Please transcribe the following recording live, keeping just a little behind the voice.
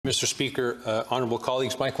Mr. Speaker, honourable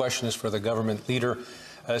colleagues, my question is for the government leader.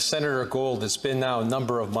 Senator Gold, it's been now a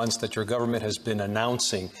number of months that your government has been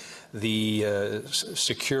announcing the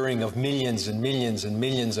securing of millions and millions and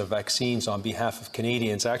millions of vaccines on behalf of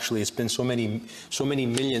Canadians. Actually, it's been so many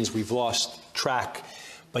millions we've lost track,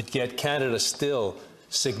 but yet Canada still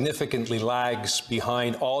significantly lags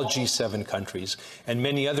behind all G7 countries and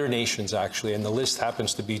many other nations, actually, and the list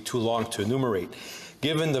happens to be too long to enumerate.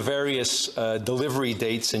 Given the various delivery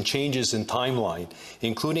dates and changes in timeline,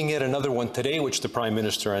 including yet another one today, which the Prime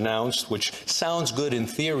Minister announced, which sounds good in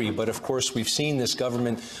theory, but of course we've seen this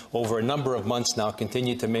government over a number of months now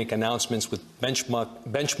continue to make announcements with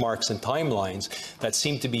benchmarks and timelines that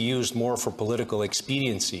seem to be used more for political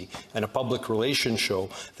expediency and a public relations show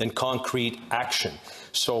than concrete action.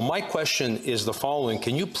 So my question is the following.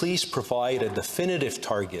 Can you please provide a definitive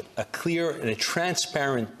target, a clear and a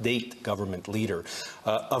transparent date, government leader,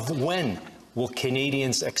 of when will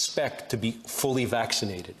Canadians expect to be fully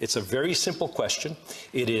vaccinated? It's a very simple question.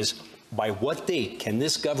 It is, by what date can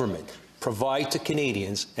this government provide to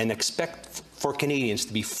Canadians and expect for Canadians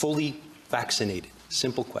to be fully vaccinated?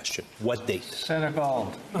 Simple question. What date? Senator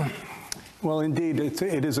Gold. Well, indeed,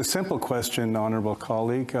 it is a simple question, honourable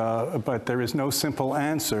colleague, but there is no simple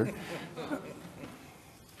answer.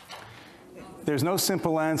 There's no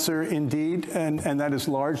simple answer, indeed, and that is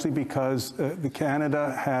largely because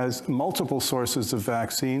Canada has multiple sources of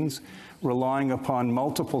vaccines relying upon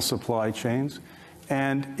multiple supply chains,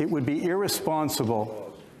 and it would be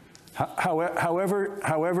irresponsible,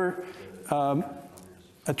 however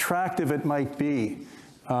attractive it might be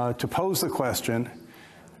to pose the question.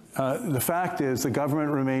 The fact is the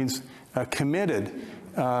government remains committed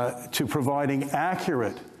to providing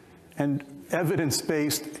accurate and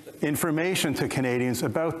evidence-based information to Canadians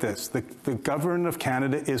about this. The government of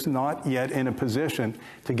Canada is not yet in a position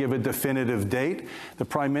to give a definitive date. The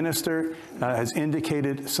Prime Minister has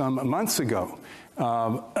indicated some months ago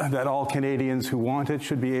that all Canadians who want it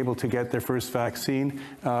should be able to get their first vaccine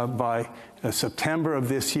by September of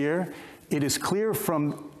this year. It is clear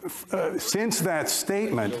from since that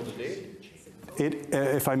statement,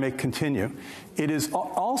 if I may continue, it is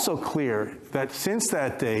also clear that since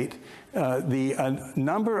that date, the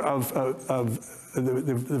number of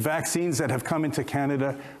the vaccines that have come into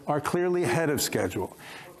Canada are clearly ahead of schedule.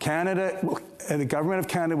 The government of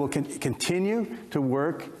Canada will continue to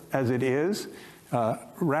work as it is,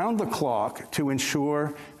 round the clock, to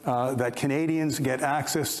ensure that Canadians get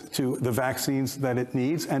access to the vaccines that it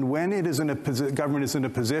needs, and when it is government is in a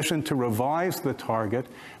position to revise the target,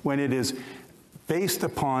 when it is based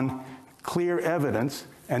upon clear evidence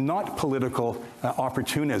and not political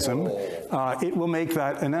opportunism, it will make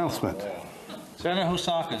that announcement. Senator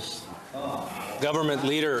Housakis. Government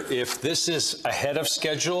leader, if this is ahead of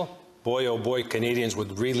schedule, boy, oh boy, Canadians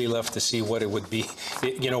would really love to see what it would be,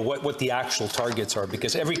 what the actual targets are,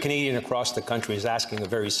 because every Canadian across the country is asking a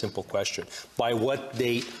very simple question. By what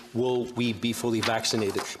date will we be fully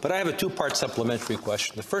vaccinated? But I have a two-part supplementary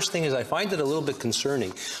question. The first thing is I find it a little bit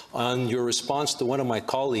concerning on your response to one of my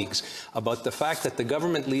colleagues about the fact that the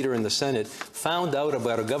government leader in the Senate found out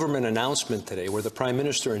about a government announcement today where the Prime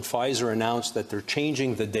Minister and Pfizer announced that they're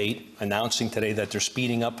changing the date, announcing today that they're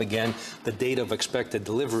speeding up again the date of expected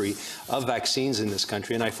delivery of vaccines in this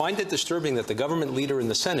country. And I find it disturbing that the government leader in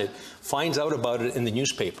the Senate finds out about it in the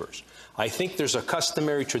newspapers. I think there's a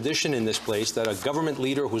customary tradition in this place that a government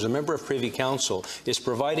leader who's a member of Privy Council is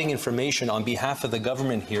providing information on behalf of the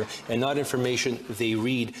government here and not information they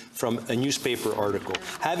read from a newspaper article.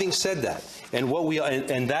 Having said that,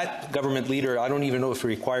 and that government leader, I don't even know if it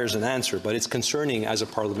requires an answer, but it's concerning as a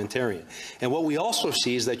parliamentarian. And what we also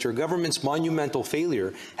see is that your government's monumental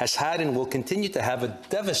failure has had and will continue to have a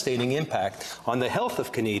devastating impact on the health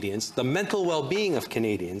of Canadians, the mental well-being of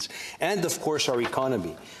Canadians, and of course our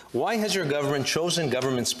economy. Why has your government chosen,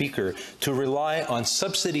 Government Speaker, to rely on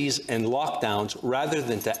subsidies and lockdowns rather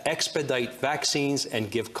than to expedite vaccines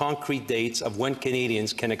and give concrete dates of when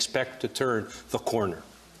Canadians can expect to turn the corner?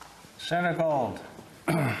 Senator Gold.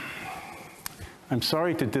 I'm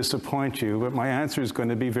sorry to disappoint you, but my answer is going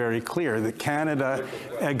to be very clear.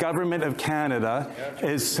 The government of Canada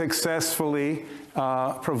is successfully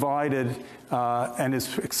provided and is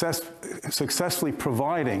successfully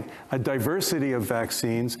providing a diversity of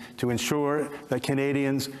vaccines to ensure that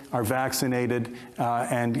Canadians are vaccinated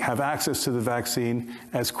and have access to the vaccine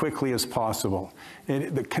as quickly as possible.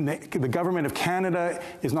 The government of Canada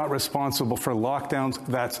is not responsible for lockdowns.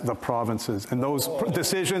 That's the provinces. And those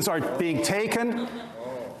decisions are being taken.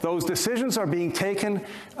 Those decisions are being taken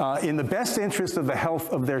in the best interest of the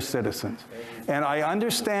health of their citizens. And I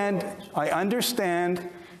understand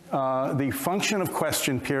the function of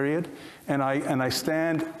question period, and I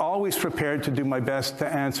stand always prepared to do my best to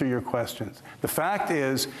answer your questions. The fact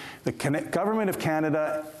is, the Government of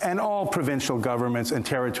Canada and all provincial governments and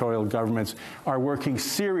territorial governments are working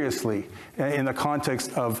seriously in the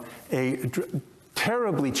context of a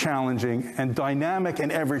terribly challenging and dynamic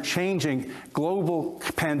and ever-changing global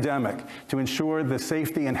pandemic to ensure the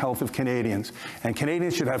safety and health of Canadians. And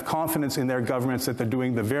Canadians should have confidence in their governments that they're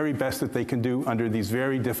doing the very best that they can do under these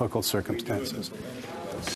very difficult circumstances.